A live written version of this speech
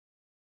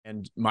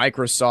And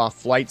Microsoft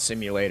Flight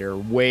Simulator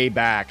way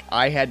back.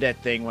 I had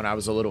that thing when I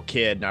was a little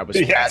kid and I was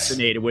Yes.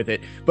 fascinated with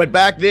it. But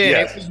back then, it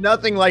Yes. was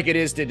nothing like it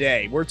is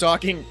today. We're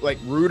talking like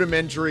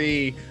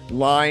rudimentary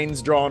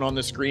lines drawn on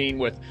the screen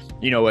with,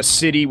 a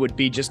city would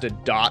be just a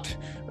dot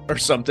or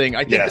something.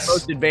 I think the Yes.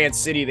 most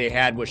advanced city they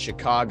had was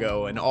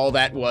Chicago, and all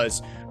that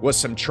was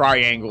some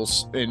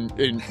triangles and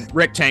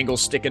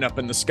rectangles sticking up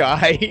in the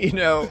sky.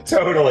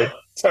 Totally.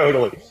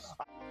 Totally.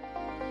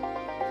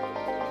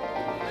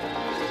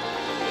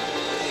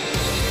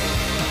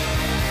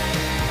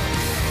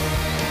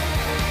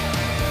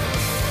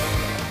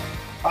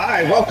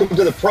 Hi, welcome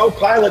to the Pro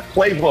Pilot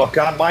Playbook.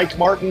 I'm Mike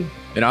Martin.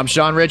 And I'm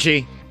Sean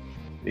Ritchie.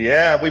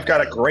 Yeah, we've got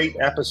a great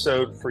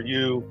episode for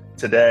you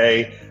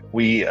today.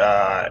 We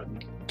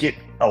get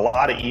a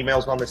lot of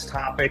emails on this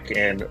topic,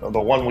 and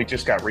the one we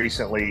just got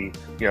recently,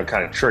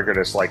 kind of triggered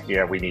us like,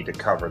 yeah, we need to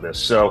cover this.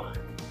 So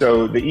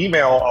the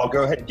email, I'll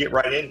go ahead and get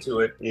right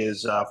into it,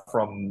 is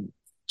from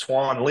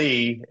Tuan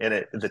Lee,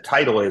 and the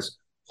title is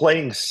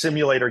 "Playing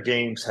Simulator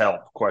Games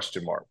Help?" ?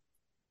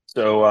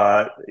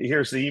 So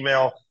here's the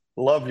email.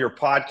 Love your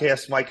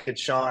podcast, Mike and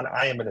Sean.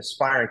 I am an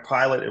aspiring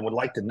pilot and would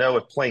like to know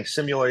if playing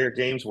simulator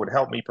games would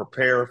help me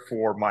prepare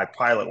for my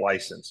pilot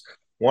license.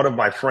 One of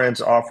my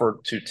friends offered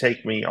to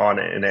take me on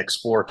an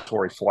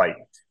exploratory flight.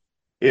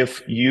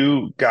 If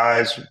you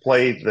guys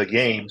play the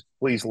games,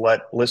 please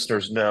let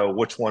listeners know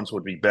which ones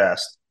would be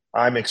best.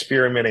 I'm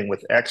experimenting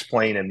with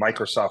X-Plane and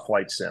Microsoft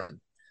Flight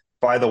Sim.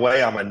 By the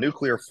way, I'm a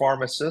nuclear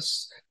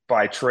pharmacist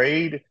by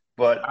trade,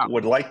 but Wow.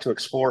 would like to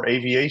explore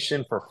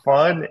aviation for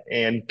fun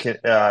and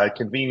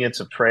convenience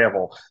of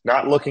travel.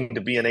 Not looking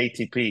to be an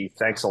ATP.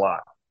 Thanks a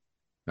lot.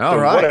 All So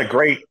right. what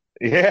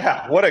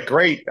a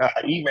great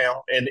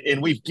email,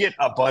 and we get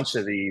a bunch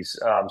of these.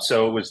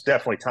 So it was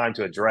definitely time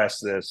to address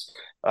this.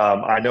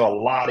 I know a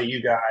lot of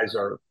you guys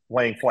are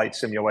playing flight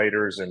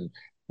simulators, and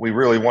we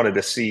really wanted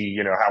to see,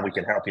 how we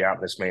can help you out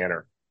in this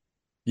manner.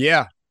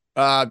 Yeah.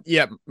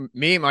 Yeah.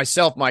 Me,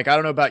 myself, Mike, I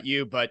don't know about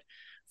you, but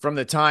from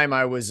the time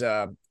I was,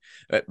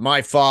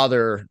 my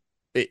father,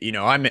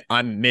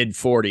 I'm mid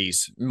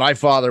 40s. My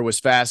father was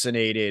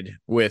fascinated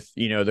with,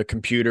 the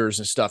computers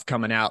and stuff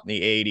coming out in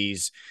the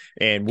 80s.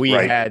 And we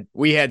Right.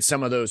 had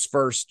some of those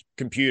first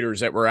computers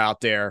that were out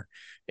there,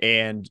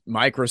 and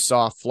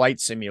Microsoft Flight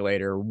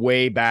Simulator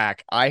way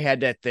back. I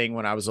had that thing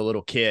when I was a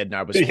little kid and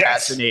I was Yes.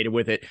 fascinated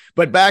with it.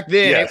 But back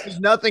then, it Yes. was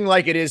nothing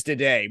like it is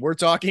today. We're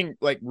talking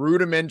like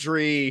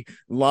rudimentary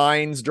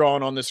lines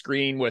drawn on the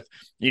screen with,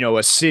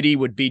 a city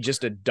would be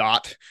just a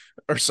dot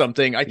or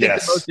something. I think the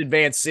Yes. most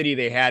advanced city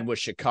they had was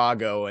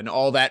Chicago, and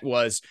all that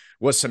was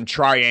some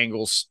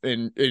triangles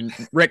and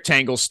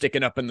rectangles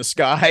sticking up in the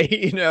sky.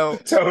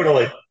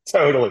 Totally.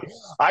 Totally.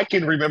 I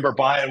can remember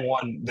buying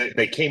one.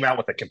 They came out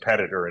with a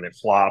competitor and it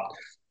flopped,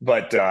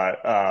 but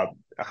I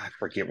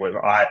forget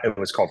it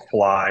was called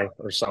Fly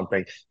or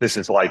something. This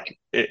is like,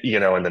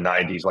 in the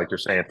 90s, like you're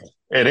saying.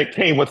 And it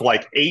came with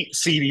like 8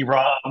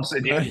 CD-ROMs,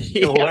 and you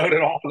Yeah. load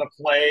it all on the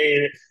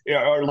plane,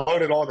 or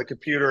load it all on the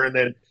computer, and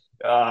then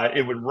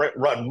it would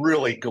run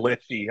really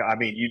glitchy. I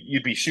mean,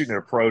 you'd be shooting an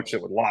approach,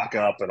 it would lock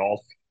up and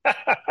all.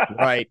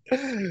 Right.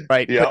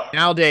 Right. But Yeah.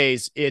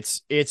 nowadays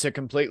it's a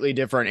completely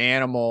different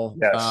animal.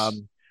 Yes.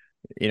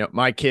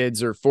 My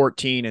kids are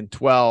 14 and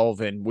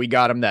 12, and we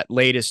got them that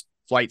latest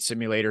flight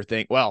simulator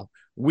thing. Well,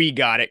 we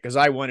got it because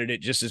I wanted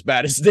it just as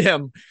bad as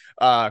them.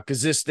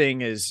 Because this thing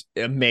is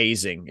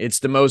amazing. It's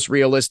the most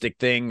realistic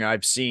thing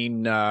I've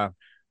seen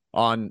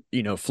on,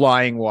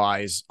 flying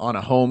wise on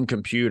a home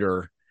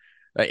computer.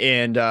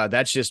 And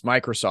that's just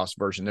Microsoft's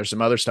version. There's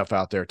some other stuff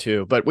out there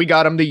too, but we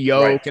got them the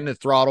Right. yoke and the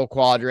throttle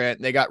quadrant.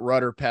 And they got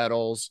rudder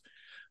pedals.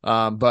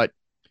 But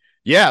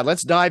yeah,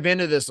 let's dive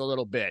into this a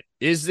little bit.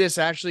 Is this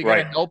actually going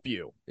Right. to help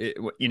you,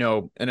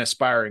 an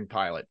aspiring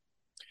pilot?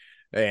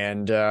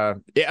 And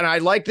I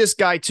like this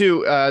guy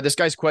too. This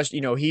guy's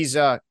question,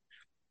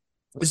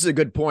 this is a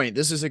good point.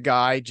 This is a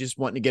guy just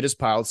wanting to get his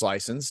pilot's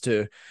license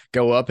to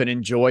go up and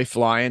enjoy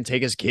flying,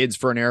 take his kids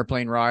for an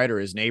airplane ride or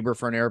his neighbor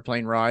for an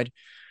airplane ride.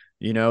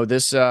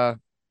 This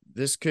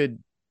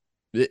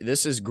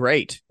is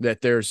great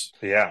that there's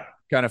Yeah.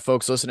 kind of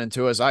folks listening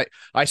to us. I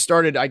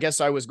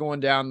guess I was going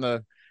down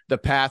the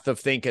path of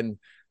thinking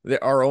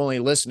that our only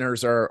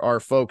listeners are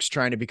folks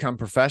trying to become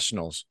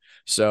professionals.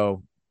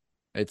 So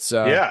it's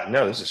Yeah,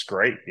 no, this is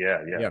great.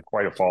 Yeah, yeah, yeah.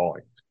 quite a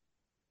following.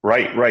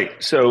 Right, right.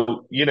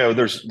 So,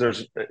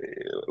 there's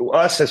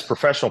us as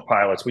professional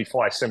pilots, we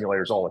fly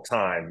simulators all the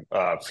time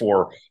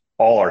for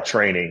all our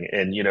training,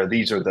 and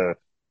these are the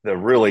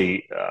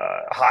really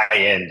high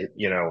end,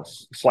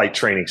 flight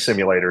training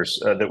simulators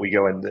that we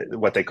go in,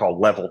 what they call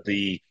level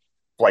D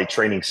flight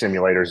training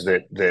simulators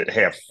that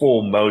have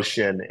full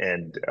motion,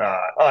 and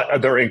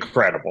they're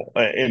incredible.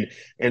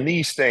 And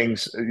these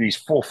things, these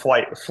full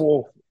flight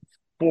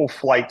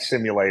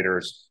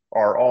simulators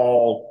are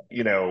all,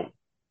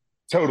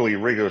 totally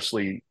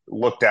rigorously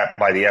looked at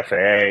by the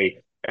FAA.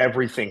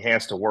 Everything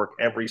has to work,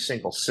 every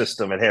single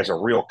system. It has a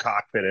real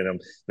cockpit in them.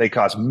 They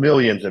cost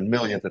millions and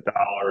millions of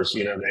dollars.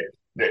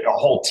 A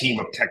whole team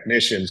of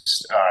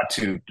technicians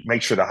to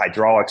make sure the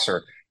hydraulics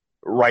are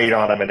right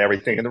on them and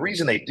everything. And the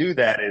reason they do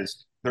that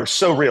is they're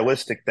so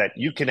realistic that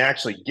you can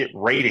actually get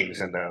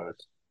ratings in those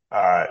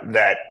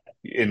that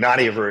and not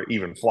ever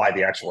even fly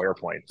the actual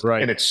airplane.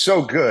 Right. And it's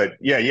so good.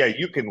 Yeah, yeah.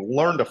 You can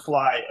learn to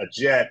fly a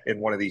jet in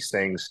one of these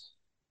things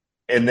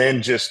and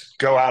then just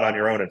go out on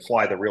your own and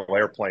fly the real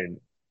airplane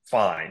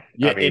fine.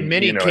 Yeah, I in mean,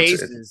 many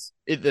cases,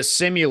 the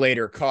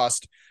simulator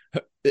cost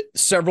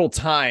several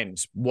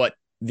times what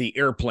the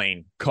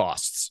airplane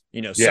costs.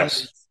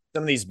 yes,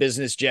 Some of these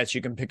business jets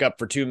you can pick up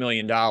for $2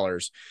 million.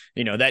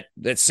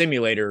 That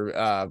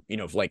simulator,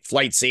 like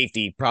flight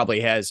safety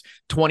probably has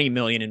 20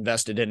 million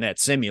invested in that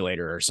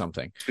simulator or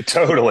something.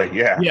 totally.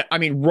 Yeah. Yeah, I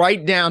mean,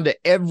 right down to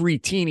every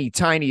teeny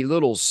tiny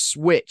little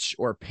switch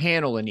or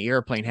panel in the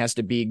airplane has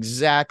to be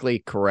exactly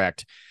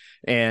correct.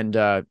 And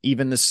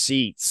even the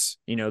seats,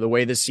 the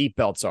way the seat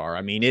belts are.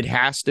 I mean, it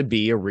has to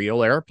be a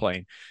real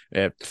airplane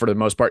for the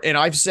most part. And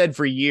I've said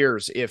for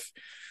years, if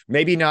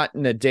maybe not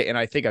in the day, and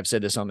I think I've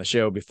said this on the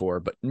show before,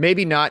 but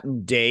maybe not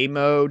in day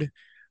mode,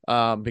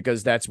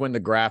 because that's when the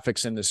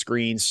graphics and the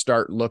screens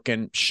start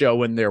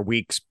showing their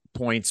weak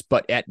points.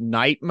 But at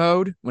night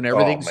mode, when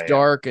everything's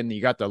dark and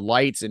you got the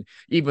lights and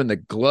even the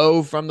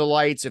glow from the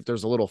lights, if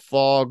there's a little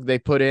fog they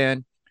put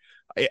in,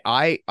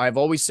 I've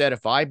always said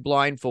if I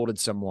blindfolded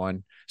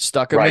someone,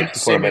 stuck them in the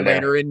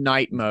simulator in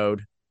night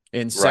mode,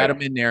 and sat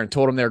them in there and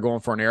told them they're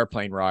going for an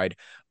airplane ride,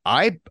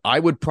 I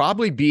would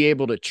probably be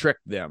able to trick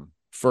them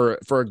for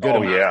a good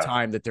amount of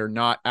time that they're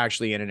not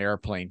actually in an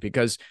airplane,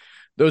 because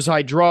those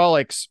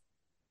hydraulics,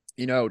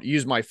 to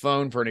use my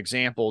phone for an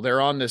example, they're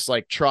on this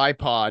like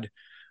tripod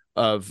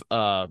of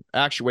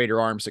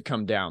actuator arms that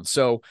come down.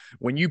 So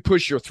when you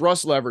push your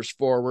thrust levers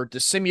forward to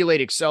simulate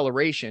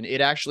acceleration,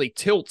 it actually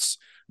tilts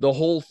the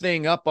whole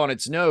thing up on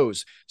its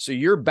nose. So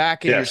you're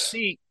back in your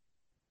seat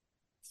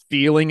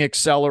feeling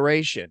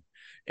acceleration.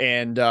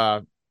 And,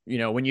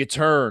 when you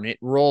turn, it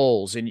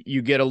rolls and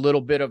you get a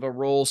little bit of a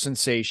roll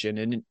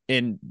sensation.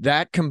 And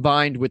that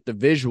combined with the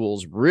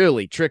visuals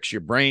really tricks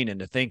your brain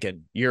into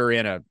thinking you're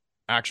in a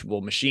actual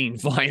machine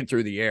flying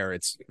through the air.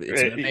 It's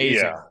an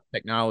amazing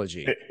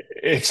technology.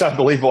 It's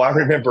unbelievable. I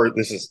remember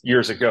this is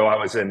years ago. I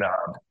was in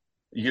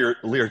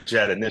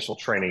Learjet initial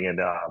training in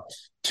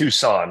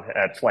Tucson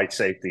at flight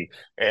safety.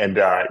 And,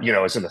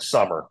 it's in the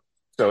summer.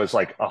 So it's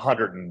like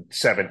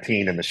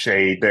 117 in the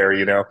shade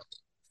there,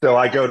 So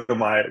I go to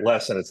my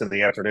lesson. It's in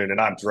the afternoon and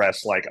I'm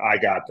dressed like I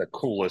got the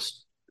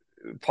coolest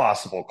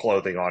possible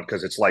clothing on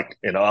because it's like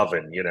an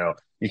oven, You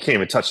can't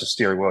even touch the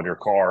steering wheel in your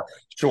car,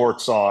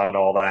 shorts on,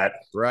 all that.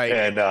 Right.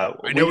 And I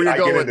know where you're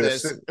going with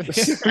this. The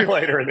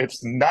simulator and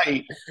it's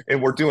night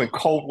and we're doing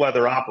cold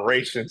weather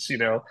operations,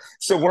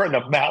 So we're in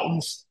the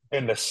mountains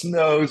and the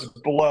snow's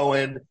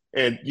blowing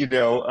and,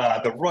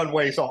 the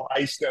runway's all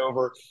iced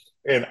over.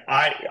 And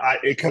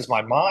because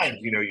my mind,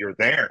 you're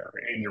there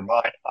in your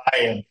mind, I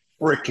am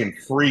freaking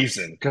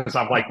freezing because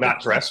I'm like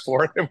not dressed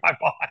for it in my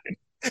mind.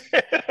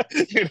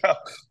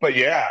 But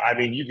yeah, I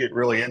mean, you get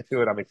really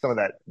into it. I mean, some of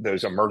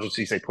those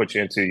emergencies they put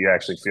you into, you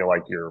actually feel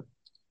like you're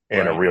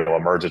in a real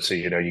emergency.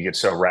 You get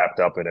so wrapped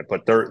up in it,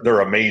 but they're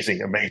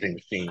amazing, amazing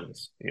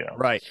machines.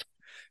 Right.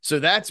 So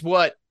that's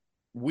what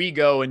we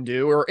go and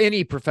do, or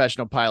any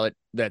professional pilot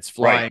that's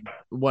flying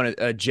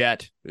a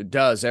jet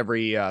does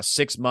every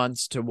 6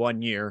 months to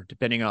 1 year,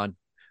 depending on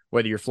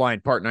whether you're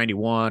flying Part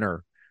 91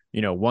 or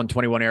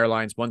 121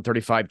 Airlines,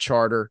 135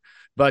 charter.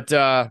 But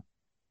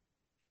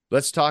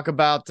let's talk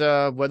about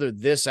whether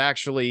this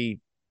actually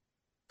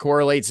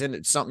correlates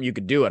into something you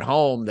could do at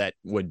home that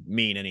would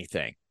mean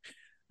anything.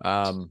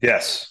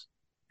 Yes.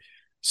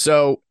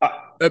 So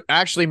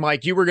actually,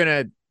 Mike, you were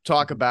going to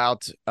talk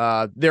about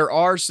there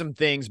are some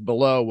things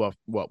below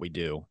what we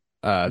do.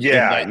 In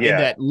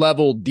that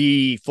level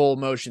D full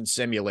motion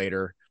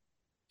simulator.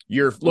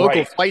 Your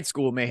local flight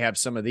school may have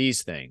some of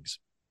these things.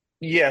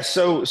 Yeah,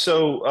 so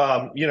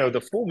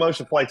the full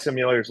motion flight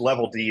simulators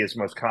level D is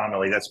most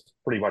commonly, that's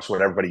pretty much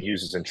what everybody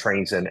uses and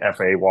trains in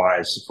FAA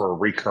wise for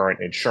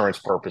recurrent insurance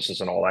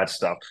purposes and all that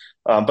stuff.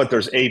 But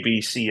there's A,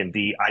 B, C, and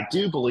D. I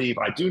do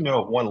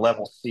know of one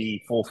level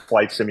C full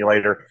flight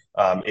simulator.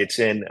 It's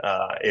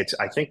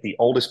I think the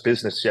oldest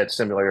business jet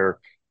simulator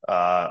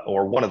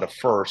or one of the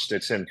first.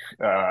 It's in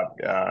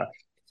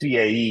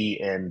CAE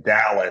in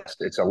Dallas.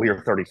 It's a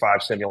Lear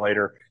 35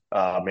 simulator.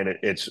 And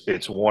it's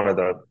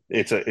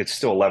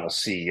still a level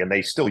C, and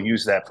they still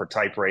use that for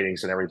type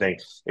ratings and everything.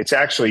 It's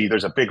actually,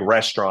 there's a big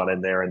restaurant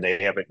in there and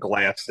they have it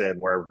glassed in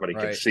where everybody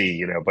can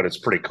see, but it's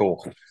pretty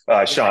cool.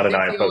 Sean and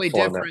I have both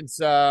flown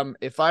that.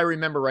 If I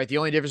remember right, the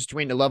only difference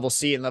between the level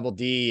C and level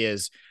D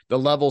is the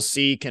level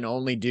C can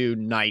only do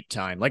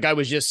nighttime. Like I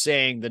was just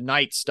saying, the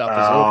night stuff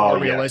is a little more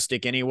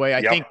realistic anyway.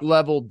 I think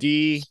level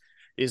D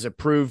is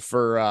approved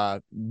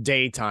for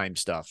daytime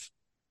stuff.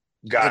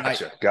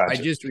 Gotcha. I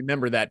just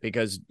remember that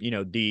because,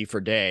 D for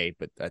day,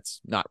 but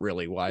that's not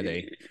really why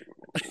they.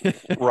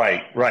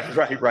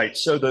 Right.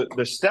 So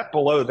the step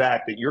below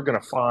that you're going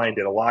to find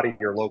at a lot of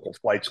your local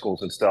flight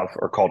schools and stuff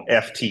are called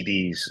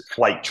FTDs,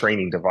 flight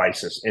training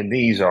devices. And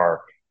these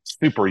are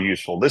super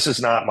useful. This is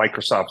not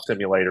Microsoft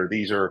Simulator.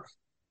 These are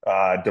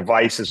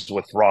devices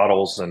with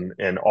throttles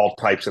and all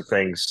types of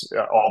things.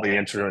 All the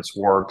instruments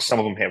work. Some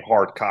of them have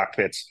hard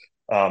cockpits.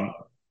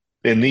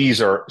 And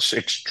these are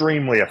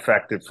extremely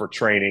effective for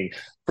training,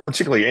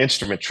 particularly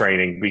instrument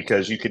training,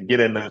 because you can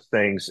get in those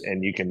things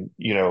and you can,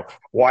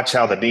 watch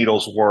how the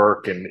needles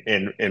work and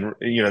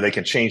they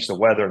can change the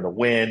weather and the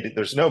wind.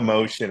 There's no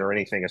motion or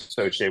anything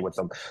associated with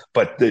them,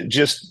 but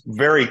just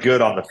very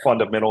good on the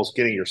fundamentals,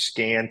 getting your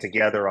scan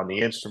together on the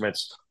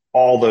instruments,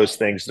 all those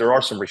things. There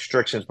are some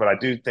restrictions, but I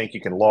do think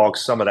you can log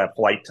some of that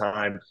flight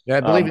time. Yeah,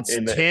 I believe it's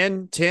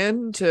 10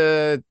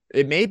 to,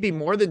 it may be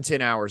more than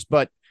 10 hours,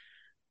 but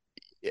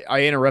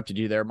I interrupted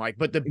you there, Mike,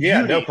 but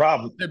no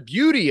problem. The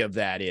beauty of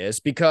that is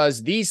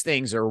because these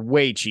things are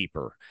way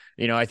cheaper.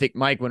 I think,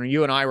 Mike, when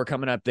you and I were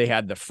coming up, they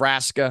had the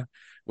Frasca,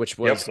 which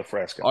was the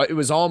Frasca. It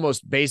was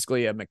almost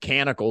basically a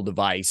mechanical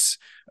device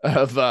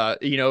of,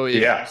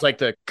 it's like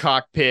the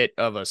cockpit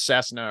of a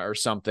Cessna or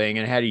something,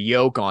 and it had a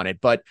yoke on it.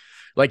 But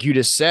like you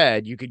just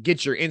said, you could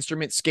get your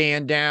instrument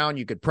scan down.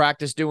 You could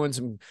practice doing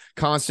some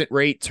constant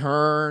rate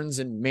turns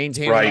and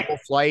maintain a level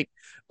flight.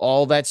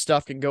 All that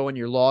stuff can go in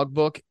your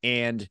logbook.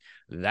 And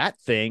that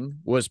thing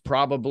was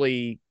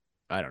probably,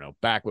 I don't know,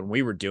 back when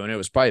we were doing it, it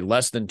was probably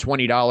less than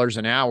 $20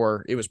 an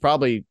hour. It was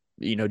probably,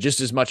 just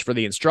as much for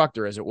the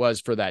instructor as it was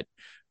for that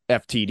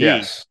FTD.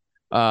 Yes.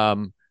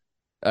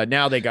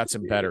 Now they got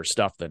some better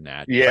stuff than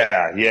that.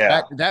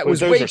 Yeah. That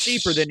was way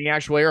cheaper than the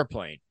actual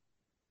airplane.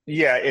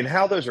 Yeah. And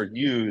how those are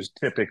used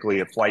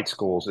typically at flight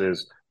schools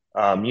is,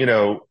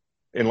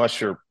 unless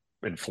you're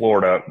in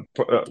Florida,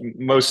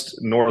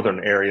 most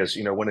northern areas,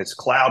 when it's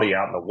cloudy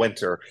out in the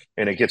winter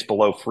and it gets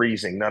below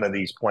freezing, none of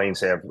these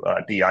planes have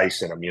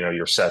de-ice in them,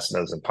 your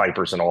Cessnas and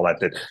Pipers and all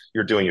that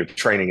you're doing your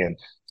training in.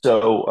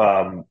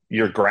 So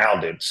you're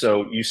grounded.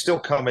 So you still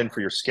come in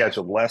for your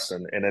scheduled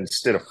lesson, and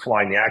instead of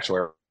flying the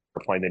actual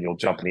airplane, then you'll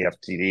jump in the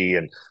FTD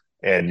and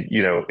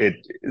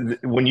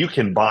when you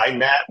combine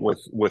that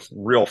with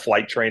real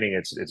flight training,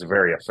 it's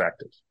very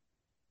effective.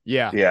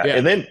 Yeah.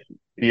 And then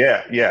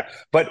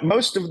but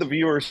most of the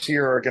viewers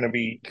here are going to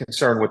be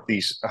concerned with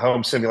these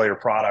home simulator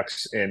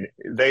products, and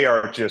they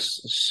are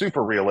just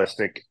super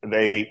realistic.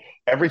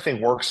 Everything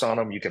works on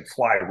them. You can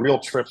fly real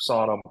trips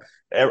on them.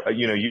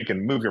 You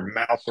can move your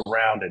mouse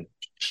around and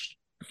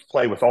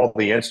play with all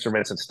the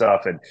instruments and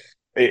stuff, and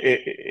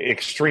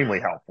extremely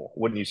helpful.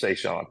 Wouldn't you say,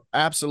 Sean?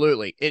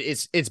 Absolutely.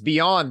 It's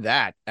beyond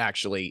that,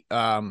 actually.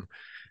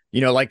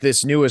 Like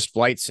this newest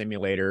flight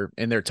simulator,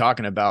 and they're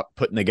talking about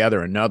putting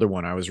together another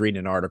one. I was reading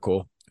an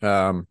article.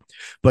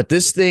 But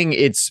this thing,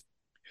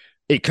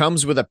 it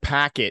comes with a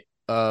packet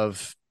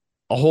of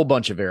a whole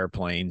bunch of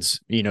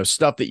airplanes,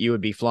 stuff that you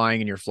would be flying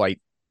in your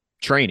flight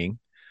training,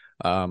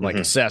 like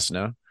a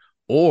Cessna,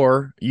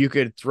 or you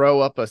could throw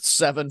up a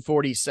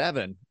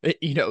 747,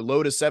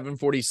 load a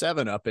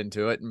 747 up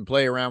into it and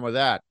play around with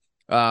that.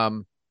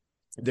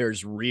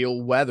 There's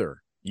real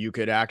weather. You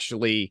could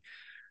actually,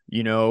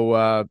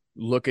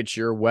 look at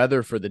your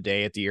weather for the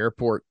day at the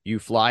airport you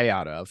fly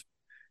out of.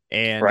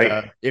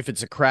 And if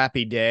it's a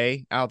crappy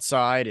day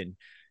outside, and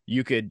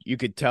you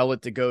could tell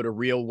it to go to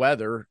real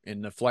weather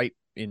in the flight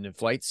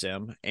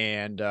sim,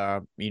 and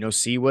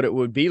see what it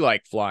would be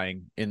like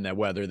flying in the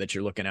weather that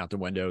you're looking out the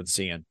window and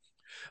seeing.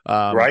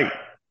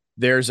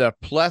 There's a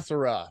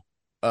plethora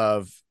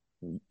of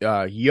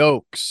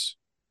yokes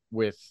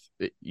with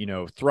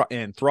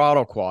and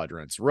throttle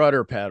quadrants,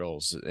 rudder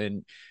pedals,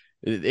 and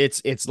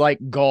it's like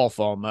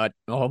golf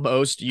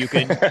almost.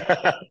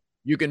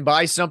 You can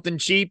buy something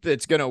cheap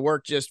that's going to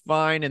work just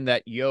fine in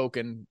that yoke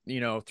and,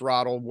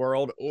 throttle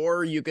world,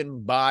 or you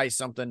can buy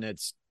something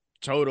that's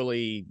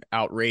totally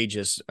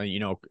outrageous,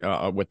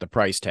 with the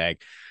price tag.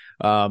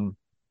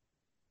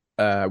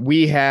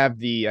 We have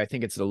I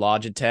think it's the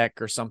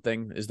Logitech or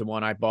something is the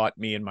one I bought,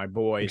 me and my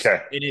boys.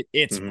 Okay. And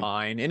it's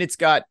fine. And it's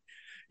got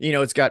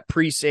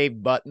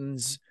pre-saved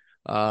buttons.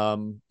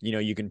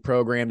 You can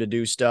program to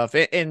do stuff.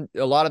 And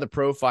a lot of the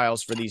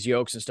profiles for these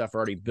yokes and stuff are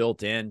already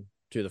built in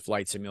to the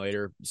flight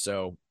simulator.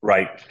 So,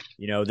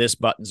 this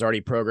button's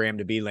already programmed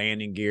to be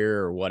landing gear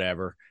or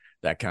whatever,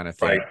 that kind of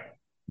thing.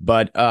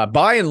 But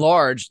by and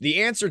large,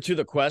 the answer to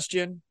the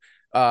question,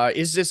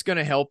 is this going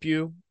to help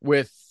you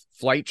with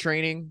flight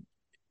training?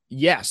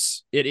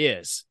 Yes, it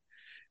is.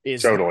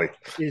 Totally.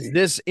 Is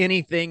this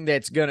anything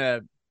that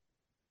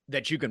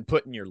you can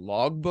put in your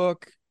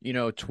logbook,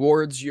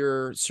 towards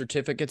your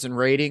certificates and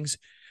ratings?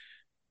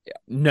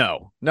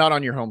 No, not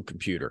on your home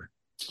computer.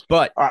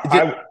 But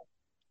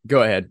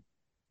go ahead.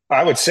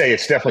 I would say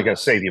it's definitely going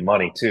to save you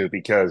money too,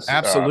 because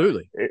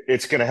absolutely,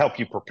 it's going to help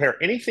you prepare.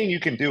 Anything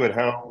you can do at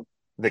home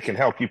that can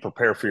help you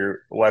prepare for your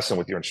lesson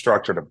with your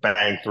instructor to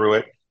bang through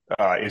it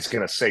is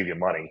going to save you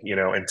money.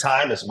 And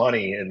time is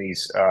money in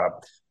these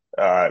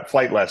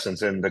flight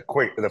lessons. And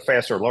the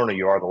faster learner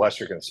you are, the less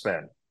you're going to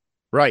spend.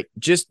 Right.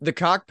 Just the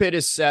cockpit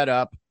is set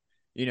up,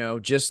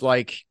 just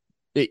like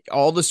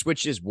all the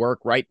switches work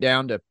right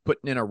down to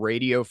putting in a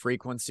radio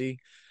frequency.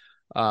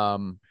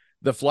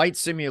 The flight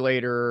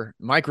simulator,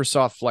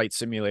 Microsoft Flight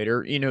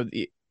Simulator,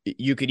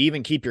 you could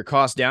even keep your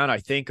cost down, I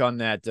think, on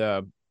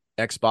that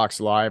Xbox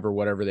Live or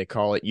whatever they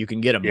call it, you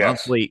can get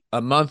Yes.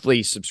 a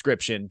monthly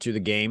subscription to the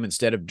game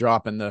instead of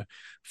dropping the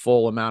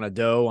full amount of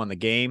dough on the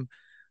game.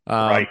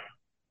 Right.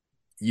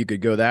 You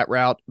could go that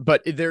route,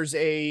 but there's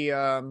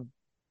a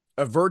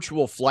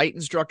virtual flight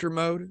instructor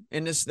mode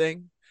in this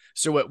thing,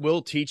 so it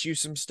will teach you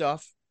some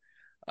stuff.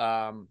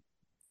 I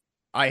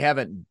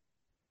haven't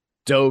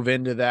dove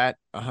into that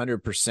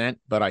 100%,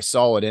 but I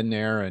saw it in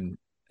there and,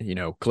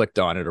 clicked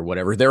on it or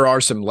whatever. There are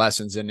some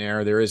lessons in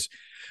there. There is,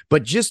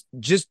 but just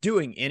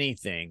doing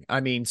anything. I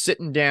mean,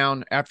 sitting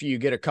down after you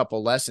get a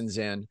couple lessons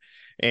in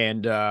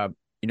and,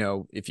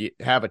 if you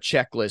have a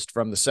checklist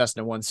from the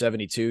Cessna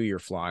 172 you're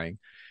flying,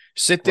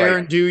 sit there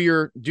and do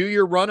your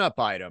run up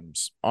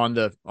items on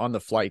the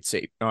flight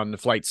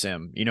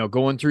sim,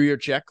 going through your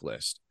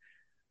checklist.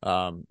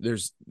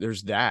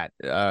 There's that,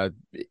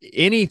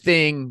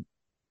 anything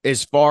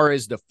as far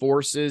as the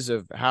forces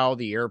of how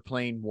the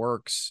airplane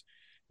works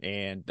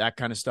and that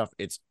kind of stuff.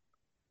 It's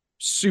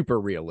super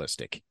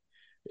realistic.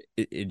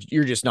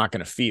 You're just not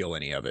going to feel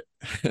any of it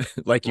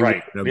like you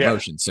would in a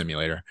motion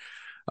simulator.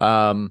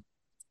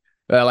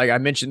 Like I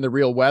mentioned, the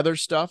real weather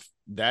stuff,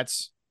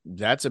 that's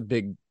a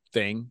big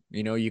thing.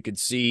 You could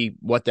see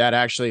what that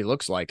actually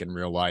looks like in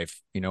real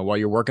life. While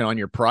you're working on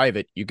your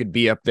private, you could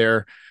be up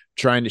there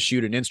trying to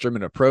shoot an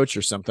instrument approach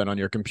or something on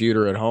your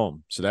computer at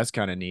home. So that's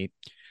kind of neat.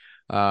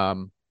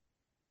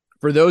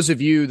 For those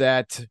of you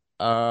that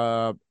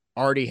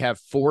already have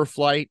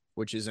ForeFlight,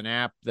 which is an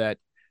app that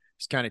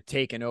has kind of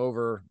taken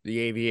over the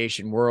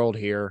aviation world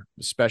here,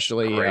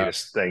 especially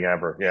greatest thing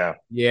ever.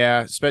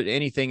 Yeah.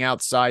 Anything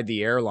outside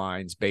the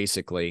airlines,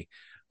 basically.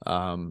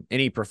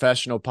 Any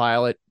professional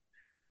pilot,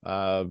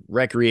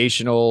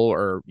 recreational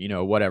or,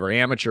 whatever,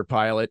 amateur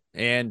pilot,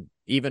 and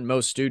even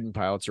most student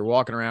pilots are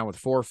walking around with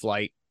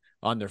ForeFlight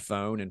on their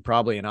phone and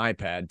probably an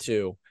iPad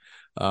too.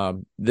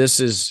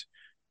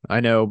 I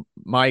know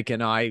Mike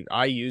and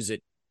I use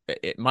it.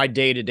 My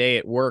day-to-day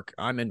at work,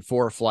 I'm in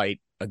ForeFlight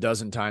a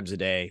dozen times a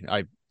day.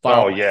 And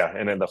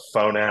then the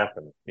phone app.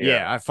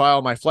 I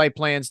file my flight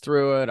plans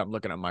through it. I'm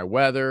looking at my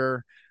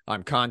weather.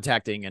 I'm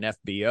contacting an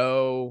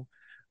FBO.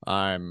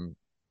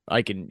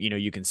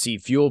 You can see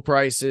fuel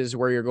prices,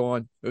 where you're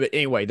going. But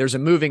anyway, there's a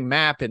moving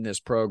map in this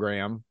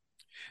program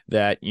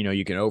that,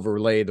 you can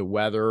overlay the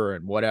weather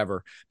and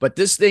whatever. But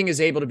this thing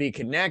is able to be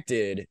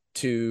connected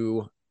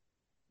to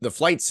the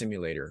flight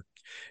simulator.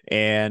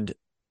 And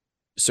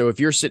so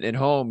if you're sitting at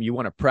home, you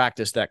want to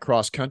practice that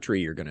cross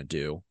country you're going to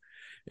do.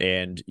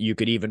 And you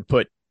could even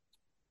put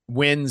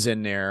winds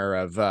in there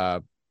of,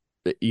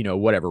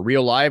 whatever,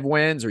 real live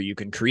winds, or you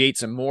can create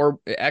some more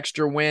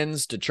extra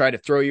winds to try to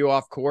throw you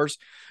off course.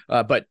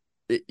 But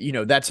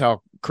that's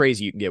how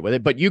crazy you can get with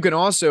it. But you can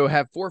also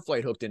have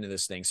ForeFlight hooked into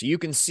this thing. So you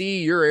can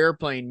see your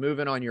airplane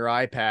moving on your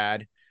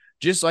iPad,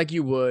 just like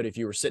you would if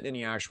you were sitting in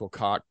the actual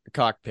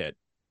cockpit.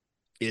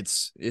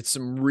 It's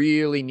some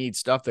really neat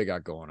stuff they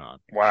got going on.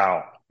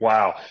 Wow.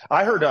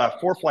 I heard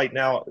ForeFlight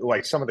now,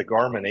 like some of the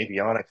Garmin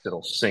avionics,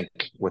 it'll sync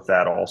with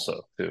that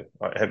also too.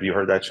 Have you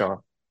heard that, Sean?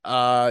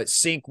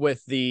 Sync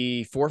with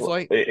the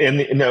ForeFlight?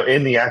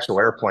 In the actual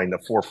airplane, the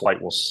ForeFlight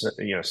will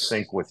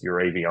sync with your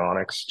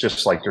avionics,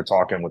 just like you're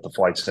talking with the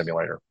flight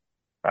simulator.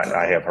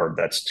 I have heard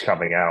that's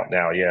coming out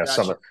now. Yeah,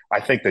 gotcha. I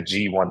think the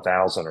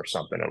G1000 or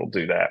something, it'll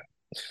do that.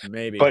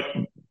 Maybe.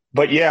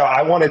 But yeah,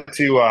 I wanted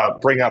to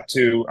bring up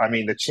too. I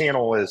mean, the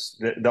channel is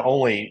the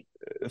only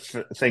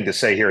thing to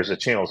say here is the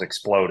channel is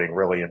exploding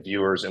really in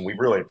viewers, and we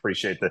really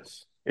appreciate that.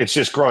 It's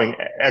just growing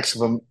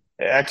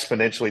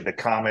exponentially, the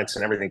comments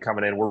and everything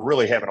coming in. We're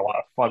really having a lot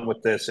of fun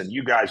with this, and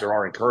you guys are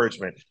our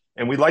encouragement.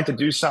 And we'd like to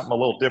do something a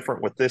little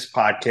different with this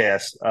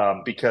podcast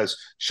because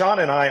Sean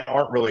and I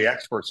aren't really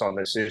experts on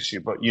this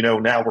issue, but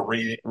now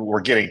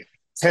we're getting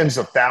tens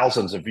of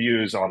thousands of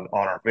views on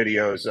our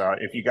videos.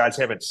 If you guys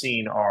haven't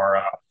seen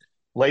our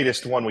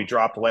latest one we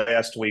dropped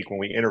last week when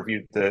we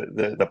interviewed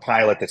the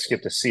pilot that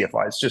skipped a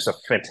CFI. It's just a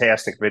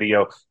fantastic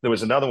video. There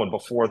was another one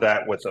before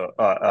that with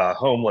a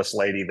homeless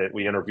lady that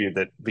we interviewed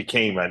that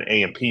became an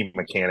A&P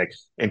mechanic.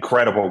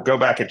 Incredible. Go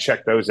back and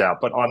check those out.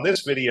 But on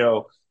this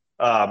video,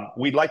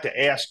 we'd like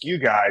to ask you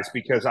guys,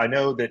 because I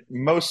know that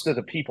most of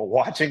the people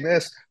watching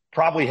this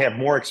probably have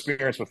more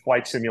experience with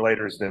flight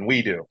simulators than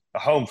we do,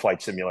 home flight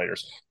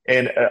simulators.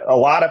 And a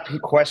lot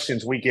of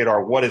questions we get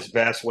are, what is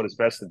best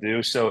to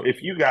do? So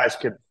if you guys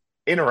could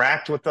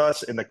interact with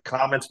us in the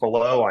comments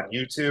below on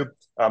YouTube.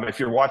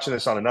 If you're watching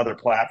this on another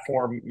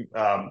platform,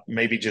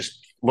 maybe just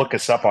look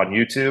us up on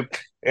YouTube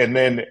and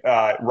then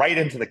write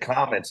into the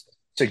comments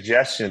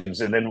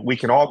suggestions, and then we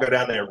can all go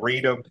down there and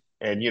read them.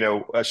 And,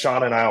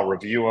 Sean and I will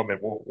review them, and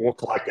we'll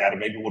collect that, and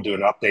maybe we'll do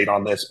an update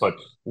on this. But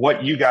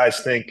what you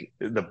guys think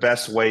the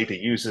best way to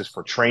use this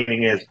for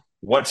training is,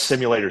 what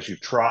simulators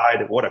you've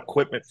tried, what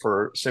equipment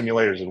for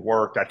simulators has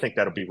worked. I think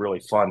that'll be really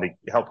fun to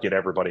help get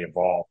everybody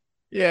involved.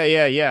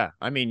 Yeah.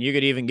 I mean, you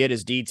could even get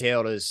as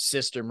detailed as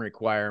system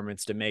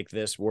requirements to make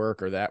this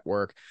work or that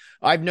work.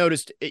 I've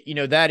noticed,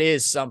 that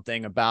is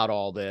something about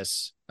all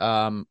this.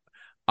 I'm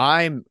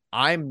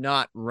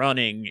not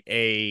running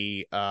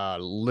a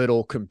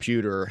little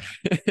computer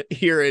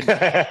here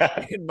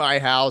in my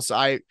house.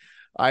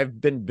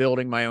 I've been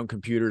building my own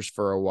computers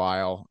for a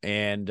while,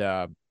 and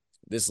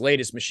this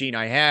latest machine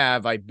I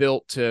have, I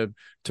built to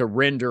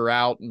render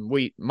out,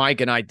 and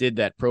Mike and I did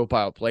that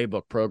Profile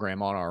Playbook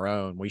program on our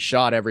own. We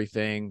shot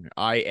everything.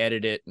 I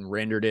edited it and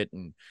rendered it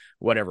and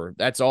whatever.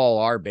 That's all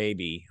our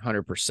baby,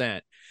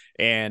 100%.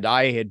 And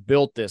I had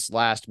built this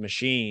last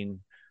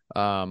machine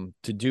to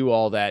do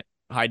all that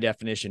high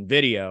definition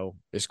video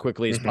as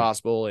quickly as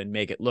possible and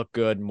make it look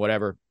good and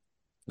whatever.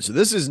 So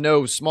this is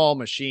no small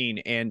machine,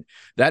 and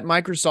that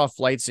Microsoft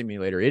Flight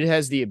Simulator, it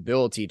has the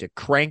ability to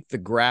crank the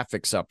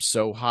graphics up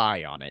so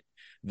high on it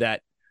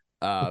that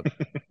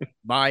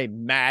my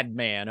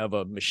madman of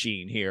a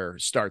machine here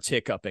starts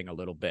hiccuping a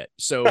little bit.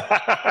 So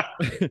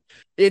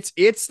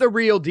it's the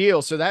real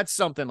deal. So that's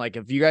something like,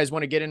 if you guys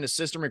want to get into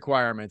system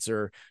requirements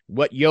or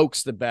what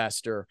yoke's the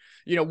best, or,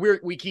 you know,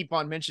 we keep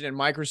on mentioning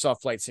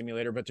Microsoft Flight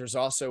Simulator, but there's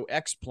also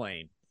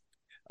X-Plane,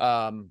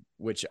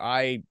 which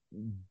I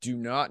do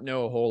not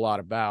know a whole lot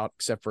about,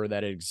 except for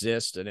that it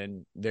exists.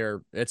 And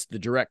then it's the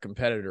direct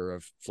competitor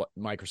of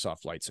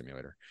Microsoft Flight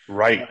Simulator.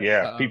 Right.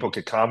 Yeah. People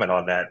could comment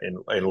on that and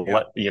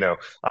let, you know,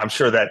 I'm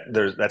sure that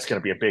that's going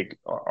to be a big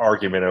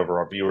argument over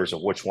our viewers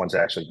of which one's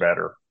actually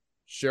better.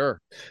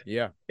 Sure.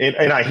 Yeah.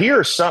 And I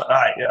hear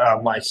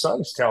my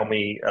sons tell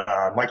me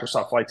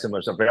Microsoft Flight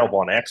Simulator is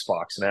available on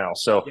Xbox now.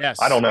 So yes.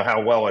 I don't know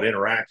how well it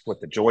interacts with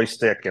the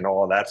joystick and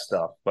all of that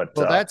stuff. But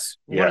that's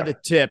one of the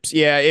tips.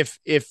 Yeah.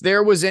 If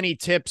there was any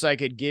tips I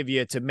could give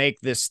you to make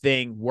this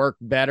thing work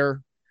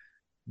better,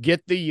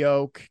 get the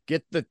yoke,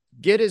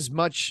 get as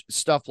much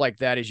stuff like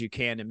that as you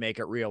can to make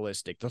it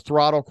realistic. The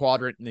throttle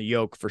quadrant and the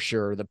yoke for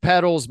sure. The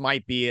pedals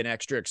might be an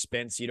extra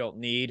expense you don't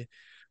need,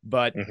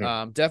 but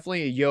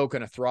definitely a yoke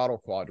and a throttle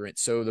quadrant.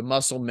 So the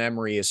muscle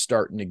memory is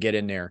starting to get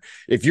in there.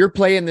 If you're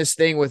playing this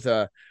thing with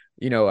a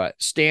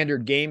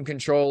standard game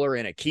controller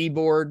and a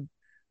keyboard,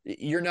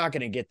 you're not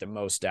going to get the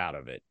most out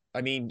of it.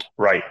 I mean,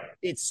 right.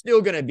 It's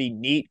still going to be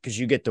neat because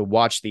you get to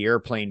watch the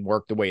airplane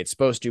work the way it's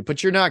supposed to,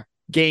 but you're not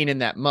gaining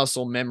that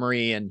muscle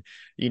memory and,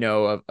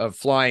 of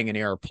flying an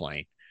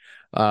airplane.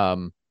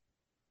 And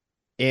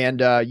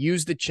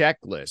use the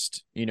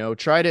checklist,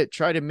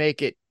 try to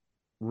make it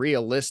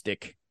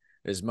realistic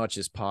as much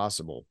as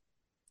possible.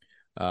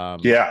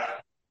 Yeah.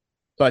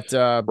 But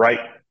right.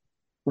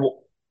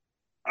 Well,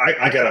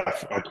 I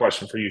got a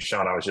question for you,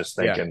 Sean. I was just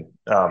thinking,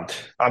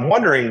 I'm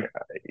wondering,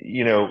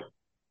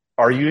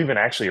 are you even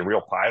actually a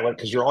real pilot?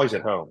 Because you're always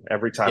at home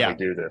every time we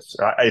do this.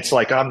 It's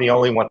like I'm the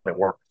only one that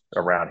works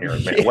around here.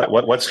 Man,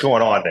 what's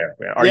going on there?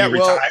 Man? Are you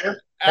retired?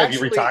 Have you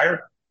retired?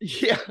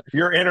 Yeah,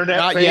 your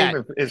internet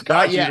fame is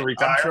causing you to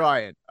retire. I'm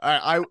trying.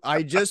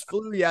 I just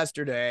flew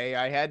yesterday.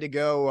 I had to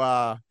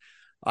go.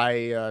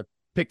 I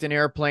picked an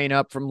airplane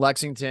up from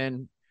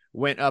Lexington,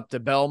 went up to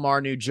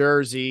Belmar, New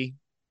Jersey,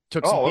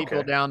 took some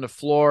people down to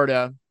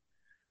Florida,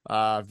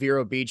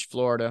 Vero Beach,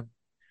 Florida,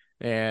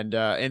 and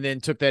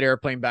then took that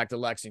airplane back to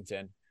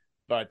Lexington.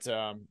 But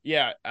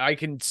I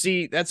can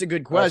see that's a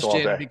good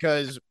question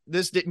because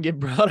this didn't get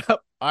brought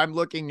up. I'm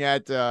looking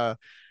at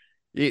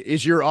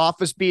is your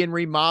office being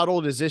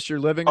remodeled? Is this your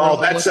living room?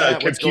 Oh, that's a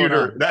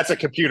computer. That's a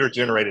computer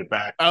generated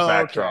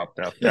backdrop.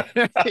 Okay.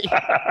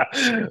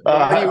 Where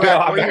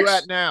are you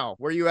at now?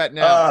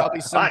 Probably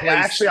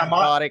someplace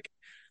exotic.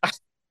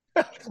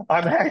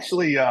 I'm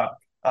actually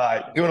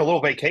doing a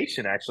little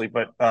vacation, actually,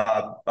 but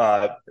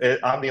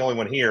I'm the only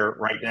one here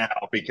right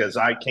now because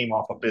I came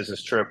off a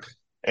business trip.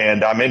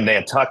 And I'm in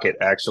Nantucket,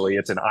 actually.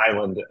 It's an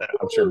island.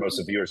 I'm sure most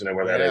of the viewers know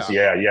where that is.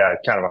 Yeah,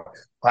 kind of a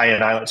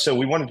high-end island. So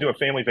we want to do a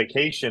family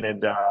vacation.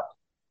 And,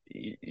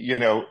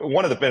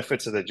 one of the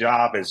benefits of the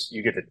job is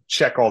you get to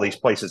check all these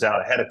places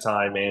out ahead of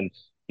time. And,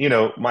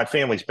 my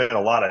family's been in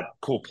a lot of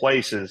cool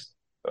places.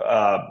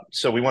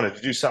 So we wanted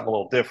to do something a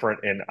little different.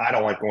 And I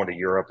don't like going to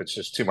Europe. It's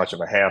just too much of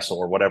a hassle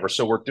or whatever.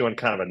 So we're doing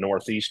kind of a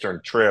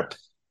northeastern trip.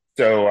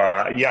 So,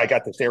 I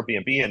got this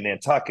Airbnb in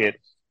Nantucket.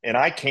 And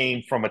I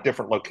came from a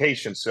different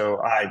location, so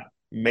I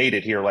made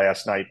it here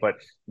last night. But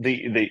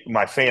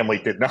my family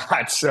did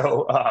not.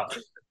 So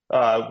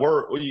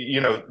we're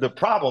the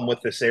problem with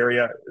this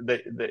area.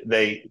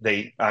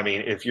 I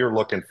mean, if you're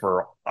looking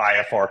for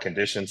IFR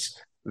conditions,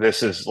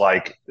 this is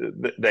like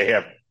they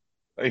have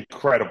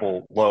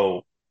incredible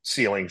low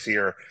ceilings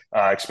here,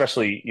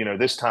 especially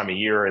this time of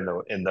year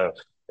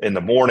in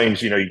the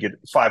mornings. You get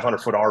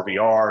 500-foot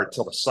RVR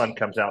until the sun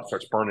comes out and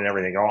starts burning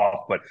everything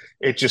off, but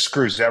it just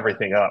screws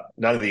everything up.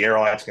 None of the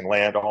airlines can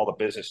land, all the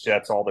business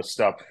jets, all this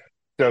stuff.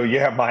 So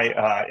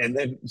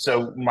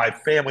so my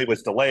family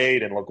was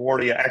delayed in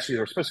LaGuardia. Actually,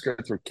 they were supposed to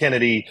go through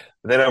Kennedy,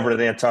 then over to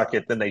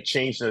Nantucket. Then they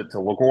changed it to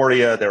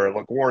LaGuardia. They were at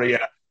LaGuardia.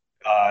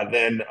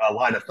 Then a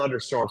line of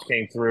thunderstorms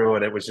came through,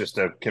 and it was just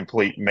a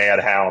complete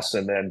madhouse.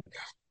 And then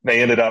they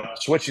ended up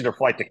switching their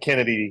flight to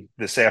Kennedy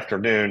this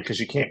afternoon because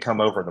you can't come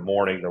over in the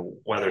morning. The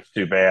weather's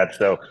too bad.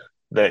 So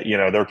that,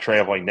 they're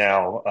traveling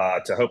now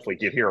to hopefully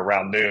get here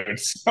around noon.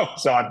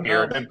 So I'm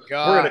here. Oh,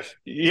 gosh.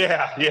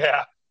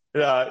 Yeah.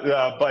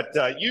 But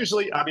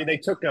usually, I mean, they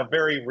took a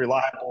very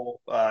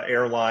reliable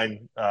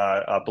airline,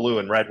 a blue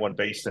and red one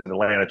based in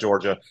Atlanta,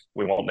 Georgia.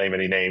 We won't name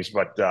any names,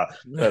 but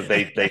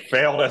they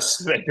failed us.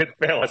 They did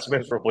fail us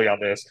miserably on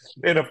this.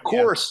 And of Yeah.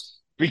 course,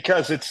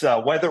 because it's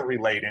weather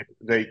related,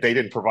 they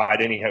didn't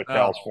provide any Oh,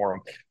 hotels for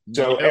them.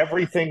 So yep.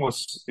 everything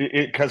was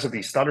because of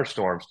these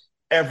thunderstorms.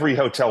 Every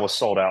hotel was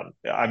sold out.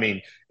 I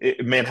mean,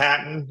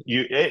 Manhattan,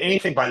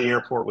 anything by the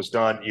airport was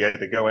done. You had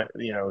to go,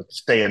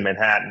 stay in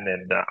Manhattan,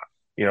 and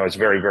it's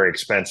very, very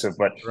expensive.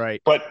 But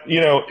Right. but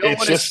You don't it's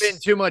want to spend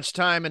just too much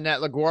time in that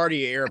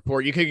LaGuardia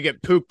airport. You could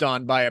get pooped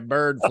on by a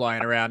bird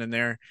flying around in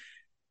there.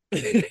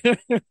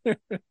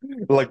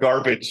 like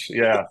garbage.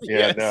 Yeah,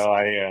 yeah. Yes. No,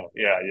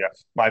 yeah.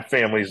 My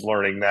family's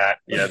learning that.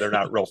 Yeah, they're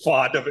not real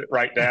fond of it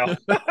right now.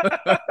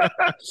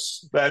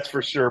 That's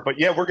for sure. But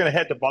yeah, we're gonna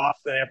head to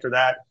Boston after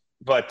that.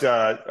 But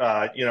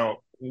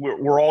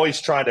we're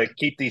always trying to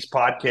keep these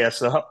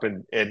podcasts up,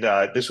 and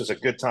this was a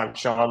good time.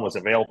 Sean was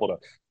available to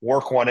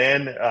work one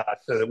in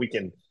so that we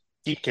can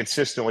keep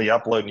consistently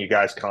uploading you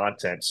guys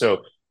content.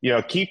 So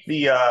keep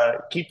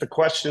the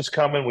questions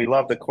coming. We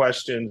love the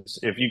questions.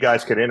 If you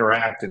guys could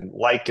interact and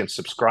like and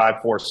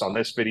subscribe for us on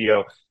this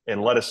video,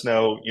 and let us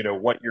know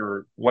what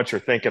you're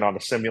thinking on the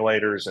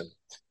simulators. And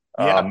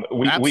Yeah,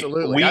 we we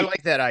absolutely. I we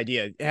like that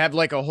idea. Have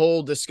like a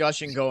whole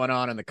discussion going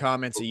on in the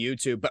comments of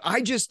YouTube. But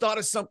I just thought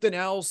of something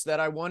else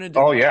that I wanted to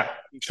oh mention yeah,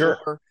 sure.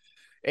 before.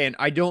 And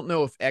I don't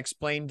know if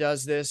X-Plane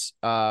does this.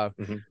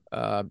 Mhm.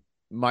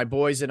 My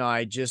boys and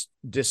I just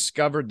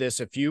discovered this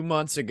a few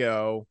months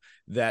ago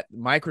that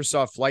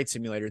Microsoft Flight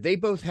Simulator, they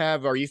both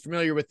have, are you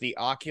familiar with the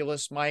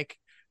Oculus, Mike?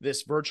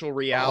 This virtual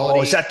reality.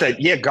 Oh, is that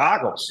the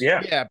goggles?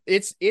 Yeah. Yeah,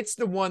 it's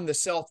the one, the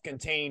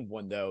self-contained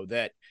one though,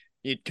 that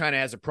it kind of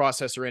has a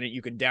processor in it.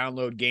 You can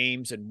download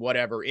games and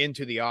whatever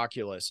into the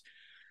Oculus,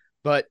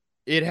 but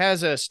it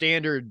has a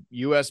standard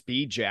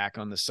USB jack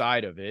on the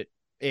side of it,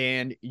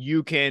 and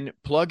you can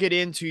plug it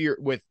into your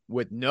with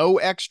no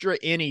extra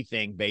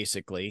anything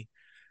basically.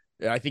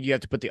 I think you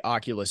have to put the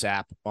Oculus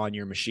app on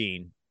your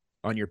machine,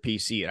 on your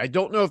PC. I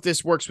don't know if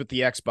this works with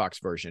the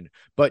Xbox version,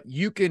 but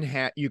you can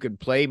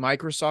play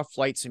Microsoft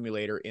Flight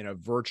Simulator in a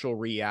virtual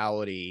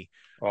reality.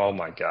 Oh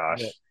my gosh.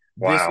 This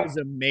Wow. is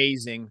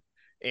amazing.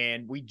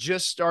 And we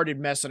just started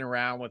messing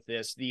around with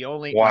this.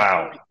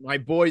 Wow. My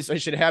boys, I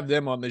should have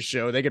them on the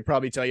show. They could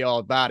probably tell you all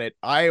about it.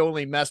 I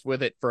only messed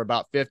with it for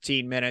about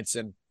 15 minutes,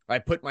 and I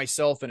put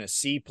myself in a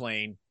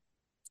seaplane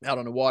out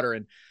on the water,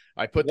 and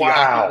I put the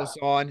Oculus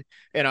on,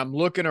 and I'm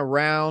looking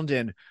around,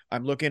 and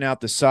I'm looking out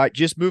the side,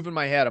 just moving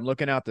my head. I'm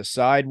looking out the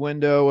side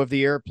window of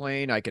the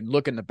airplane. I can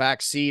look in the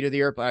back seat of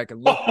the airplane. I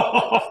can look.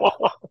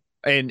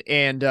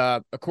 And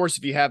of course,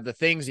 if you have the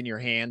things in your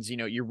hands,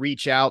 you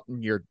reach out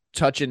and you're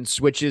touching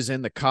switches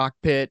in the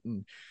cockpit,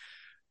 and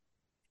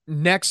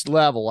next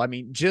level. I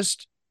mean,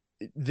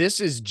 this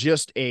is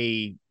just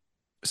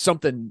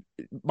something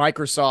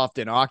Microsoft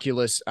and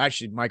Oculus.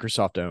 Actually,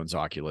 Microsoft owns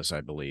Oculus,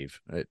 I believe.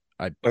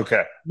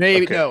 Okay.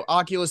 Maybe Okay. no.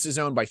 Oculus is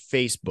owned by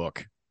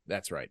Facebook.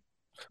 That's right.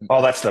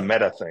 Oh, that's the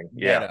Meta thing.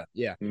 Meta,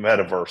 yeah.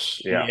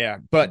 Metaverse. Yeah. Yeah.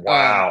 But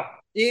Wow.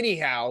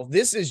 anyhow,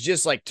 this is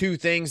just like two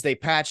things they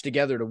patched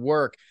together to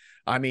work.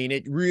 I mean,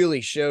 it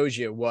really shows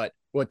you what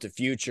the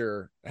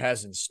future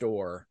has in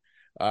store.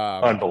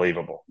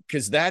 Unbelievable.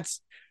 Because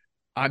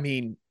I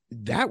mean,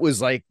 that was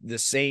like the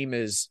same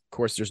as, of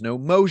course, there's no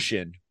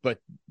motion, but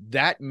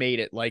that made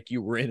it like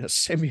you were in a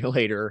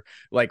simulator,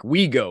 like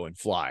we go and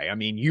fly. I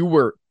mean, you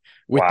were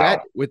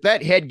with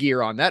that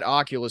headgear on. That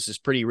Oculus is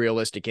pretty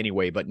realistic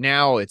anyway, but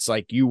now it's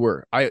like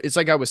it's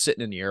like I was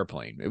sitting in the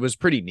airplane. It was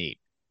pretty neat.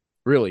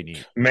 Really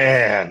neat.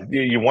 Man,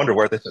 you wonder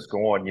where this is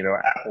going.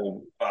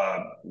 Apple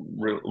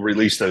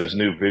released those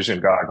new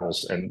Vision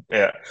goggles, and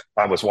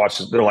I was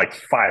watching. They're like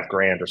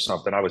 $5,000 or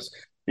something.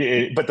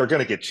 But they're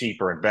going to get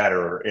cheaper and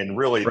better. And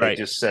really, Right. they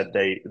just said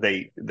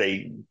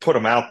they put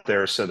them out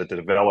there so that the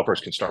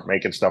developers can start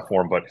making stuff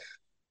for them. But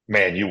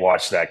man, you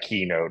watch that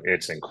keynote;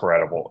 it's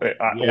incredible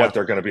what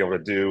they're going to be able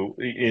to do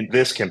in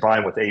this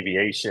combined with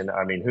aviation.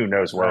 I mean, who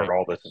knows where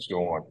all this is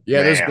going?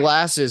 Yeah, man. those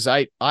glasses.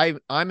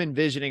 I'm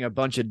envisioning a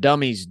bunch of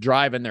dummies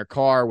driving their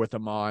car with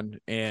them on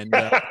and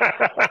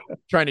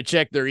trying to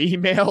check their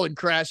email and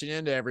crashing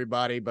into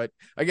everybody. But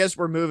I guess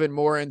we're moving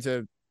more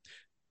into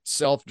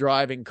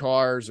self-driving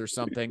cars or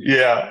something.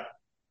 Yeah,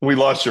 we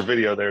lost your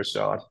video there,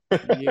 Sean.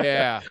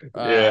 Yeah.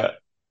 Yeah.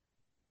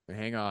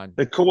 Hang on.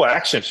 The cool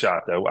action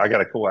shot, though. I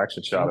got a cool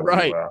action shot of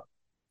Right. you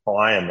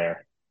flying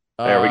there.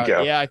 There we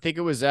go. Yeah, I think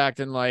it was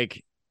acting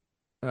like,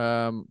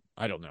 I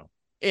don't know.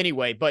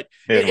 Anyway, but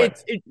Anyway.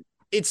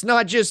 it's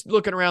not just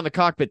looking around the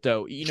cockpit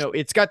though.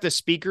 It's got the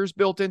speakers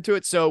built into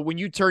it. So when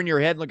you turn your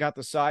head and look out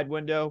the side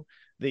window,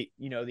 the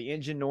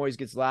engine noise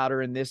gets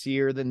louder in this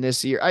ear than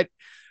this ear.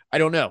 I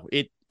don't know.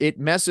 It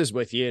messes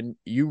with you, and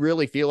you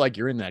really feel like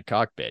you're in that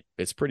cockpit.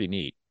 It's pretty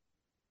neat.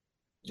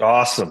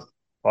 Awesome.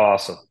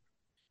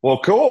 Well,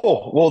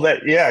 cool. Well,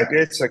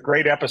 it's a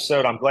great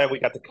episode. I'm glad we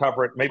got to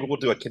cover it. Maybe we'll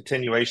do a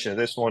continuation of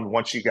this one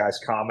once you guys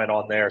comment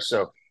on there.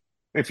 So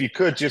if you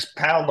could just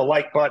pound the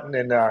like button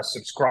and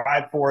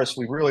subscribe for us.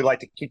 We really like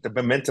to keep the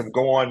momentum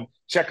going.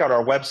 Check out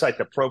our website,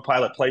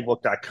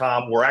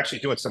 thepropilotplaybook.com. We're actually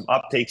doing some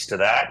updates to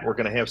that. We're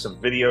going to have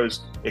some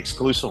videos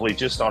exclusively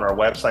just on our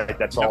website.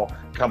 That's all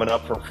coming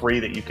up for free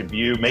that you can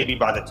view. Maybe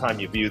by the time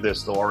you view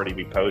this, they'll already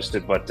be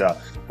posted. But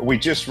we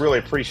just really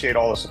appreciate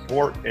all the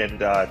support, and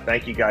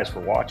thank you guys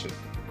for watching.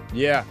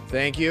 Yeah,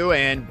 thank you,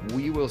 and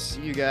we will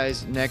see you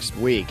guys next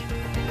week.